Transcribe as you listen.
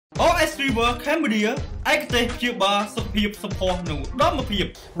SUBCRIBE កម្ពុជាឯកទេសព្យាបាលសុខភាពសម្ផស្សនិងឧត្តមភាព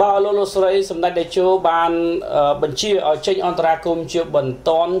បាទលោកស្រីសម្ដេចតេជោបានបញ្ជាឲ្យចេញអន្តរាគមន៍ជាបន្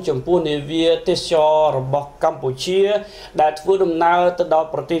តចំពោះនាវាទេសចររបស់កម្ពុជាដែលធ្វើដំណើរទៅដល់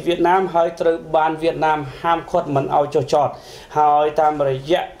ប្រទេសវៀតណាមហើយត្រូវបានវៀតណាមហាមឃាត់មិនឲ្យចុះចតហើយតាមរ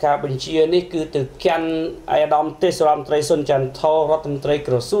យៈការបញ្ជានេះគឺទៅកាន់អាយដាមទេសរដ្ឋមន្ត្រីសុនចន្ទថរដ្ឋមន្ត្រី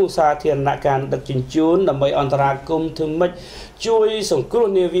ក្រសួងសាធារណការដឹកជញ្ជូនដើម្បីអន្តរាគមន៍ធ្វើម៉េចជួយសង្គ្រោះ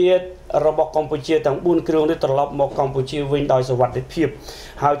នាវារបស់កម្ពុជាទាំង4គ្រឿងនេះត្រឡប់មកកម្ពុជាវិញដោយសុវត្ថិភាព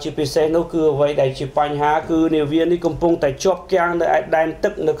ហើយជាពិសេសនោះគឺអ្វីដែលជាបញ្ហាគឺនាវានេះកំពុងតែជាប់គាំងនៅឯដែនទឹ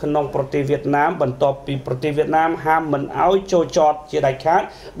កនៅក្នុងប្រទេសវៀតណាមបន្ទាប់ពីប្រទេសវៀតណាមហាមមិនឲ្យចូលចតជាដាច់ខាត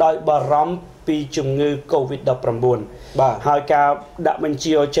ដោយបារម្ភពីជំងឺ COVID-19 បាទហើយការដាក់បញ្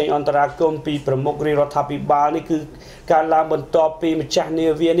ជាឲ្យចេញអន្តរាគមន៍ពីប្រមុខរាជរដ្ឋាភិបាលនេះគឺការឡើងបន្ទាប់ពីម្ចាស់នា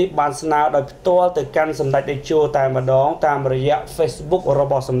វានេះបានស្នើដោយផ្ទាល់ទៅកាន់សម្ដេចតេជោតែម្ដងតាមរយៈ Facebook រ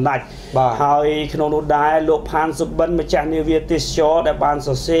បស់សម្ដេចបាទហើយក្នុងនោះដែរលោកផានសុបិនម្ចាស់នាវាទេសចរដែលបានស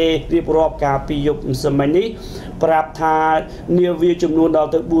រសេររៀបរាប់ការពីយប់សម្មិញនេះប្រាប់ថានាវាចំនួនដល់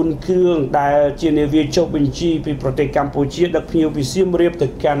ទៅ4គ្រឿងដែលជានាវាចុះបញ្ជីពីប្រទេសកម្ពុជាដឹកភ្ញៀវពីសៀមរាបទៅ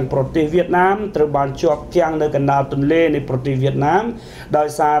កាន់ប្រទេសវៀតណាមត្រូវបានជាប់គាំងនៅកណ្ដាលទន្លេនៃប្រទេសវៀតណាមដោយ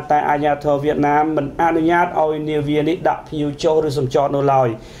សារតែអាជ្ញាធរវៀតណាមមិនអនុញ្ញាតឲ្យនាវានេះដាក់ភ្ញៀវចុះឬសម្ចតនៅឡើយ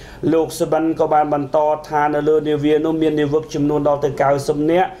លោកសុបិនក៏បានបន្តថានៅលើនាវានោះមាននាវិកចំនួនដល់ទៅ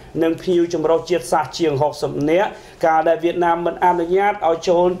90នាក់និងភ្ញៀវចម្រុះជាតិសាសន៍ជាង60នាក់ការដែលវៀតណាមមិនអនុញ្ញាតឲ្យ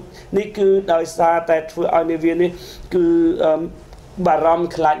ចូលនេះគឺដោយសារតែធ្វើឲ្យនាវានេះគឺបារម្ភ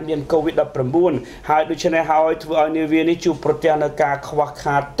ខ្លាចមាន COVID-19 ហើយដូច្នេះហើយធ្វើឲ្យនាវានេះជួបប្រទះនៅការខ្វះ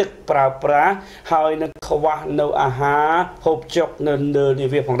ខាតទឹកប្រើប្រាស់ហើយនឹងខ្វះនៅអាហារហូបចុកនៅនា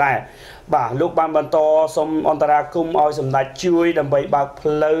វាផងដែរបាទលោកបានបន្តសូមអន្តរាគមន៍ឲ្យសម្ដេចជួយដើម្បីបើកផ្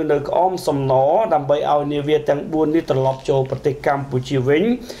លូវនៅក្អមសំណដើម្បីឲ្យនាវាទាំង4នេះត្រឡប់ចូលប្រទេសកម្ពុជាវិញ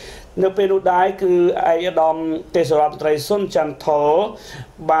នៅពេលនោះដែរគឺឯកឧត្តមទេសរដ្ឋមន្ត្រីសុនចន្ទថ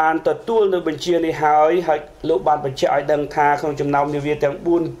បានទទួលនៅបញ្ជានេះហើយលោកបានបញ្ជាក់ឲ្យដឹងថាក្នុងចំណោមនាវាទាំង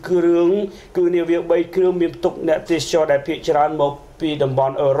4គ្រឿងគឺនាវា3គ្រឿងមានផ្ទុកអ្នកទេសចរដែលភាគច្រើនមកពីតំប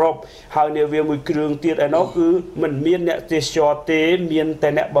ន់អឺរ៉ុបហើយនាវាមួយគ្រឿងទៀតឯនោះគឺមិនមានអ្នកទេសចរទេមានតែ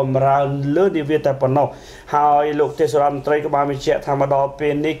អ្នកបម្រើលើនាវាតែប៉ុណ្ណោះហើយលោកទេសរដ្ឋមន្ត្រីក៏បានបញ្ជាក់ថាមកដល់ពេ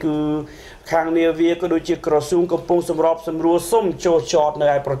លនេះគឺខាងនាវាក៏ដូចជាក្រសួងកំពុងសម្របសម្រួលសុំចូលចតនៅ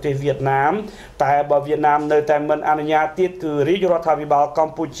ឯប្រទេសវៀតណាមតែបើវៀតណាមនៅតែមិនអនុញ្ញាតទៀតគឺរាជរដ្ឋាភិបាលក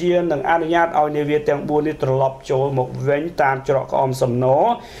ម្ពុជានឹងអនុញ្ញាតឲ្យនាវាទាំង4នេះត្រឡប់ចូលមកវិញតាមច្រកក្អមសំណ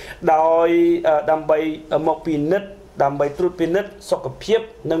ដោយដើម្បីមកពិនិត្យដើម្បីត្រួតពិនិត្យសុខភាព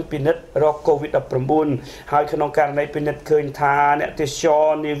និងពិនិត្យរក COVID-19 ហើយក្នុងករណីពិនិត្យឃើញថាអ្នកទេសចរ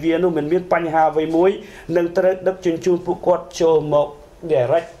នាវានោះមិនមានបញ្ហាអ្វីមួយនឹងត្រូវដឹកជញ្ជូនពួកគាត់ចូលមក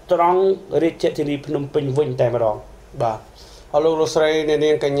direct ត្រង់រាជធានីភ្នំពេញវិញតែម្ដងបាទអរលោកស្រីអ្នក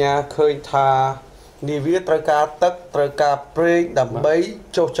នាងកញ្ញាឃើញថានាវាត្រូវការទឹកត្រូវការប្រេងដើម្បី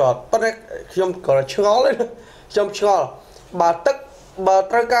ចុះចតប៉ុន្តែខ្ញុំក៏ឆ្ងល់ដែរខ្ញុំឆ្ងល់បើទឹកបើ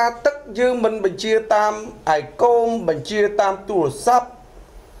ត្រូវការទឹកយើងមិនបញ្ជាតាមឯកោមបញ្ជាតាមទូរស័ព្ទ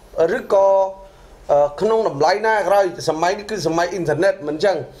ឬក៏ក្នុងតម្លៃណាក្រោយសម័យនេះគឺសម័យអ៊ីនធឺណិតមិន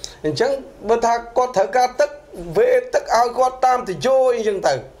អញ្ចឹងបើថាគាត់ត្រូវការទឹកវេទឹកឲ្យគាត់តាមទៅយោអីចឹង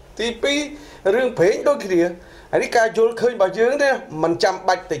ទៅទី2រឿងប្រេងដូចគ្នាហើយនេះការយល់ឃើញរបស់យើងទេមិនចាំ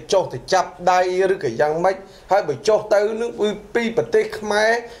បាច់ទៅចុះទៅចាប់ដៃឬក៏យ៉ាងម៉េចហើយបើចុះទៅនឹងពីប្រទេសខ្មែ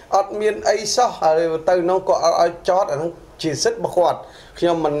រអត់មានអីសោះហើយទៅនោះក៏អត់ឲ្យចតអានោះជាសិទ្ធិរបស់គាត់ខ្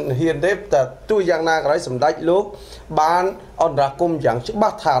ញុំមិនហ៊ានទេតែទោះយ៉ាងណាក៏ដោយសម្ដេចលោកបានអន្តរាគមន៍យ៉ាងច្បា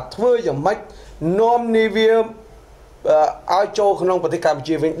ស់ថាធ្វើយ៉ាងម៉េចនាំនាវាឲ្យចូលក្នុងប្រទេសកម្ពុ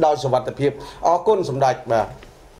ជាវិញដោយសុវត្ថិភាពអរគុណសម្ដេចបាទ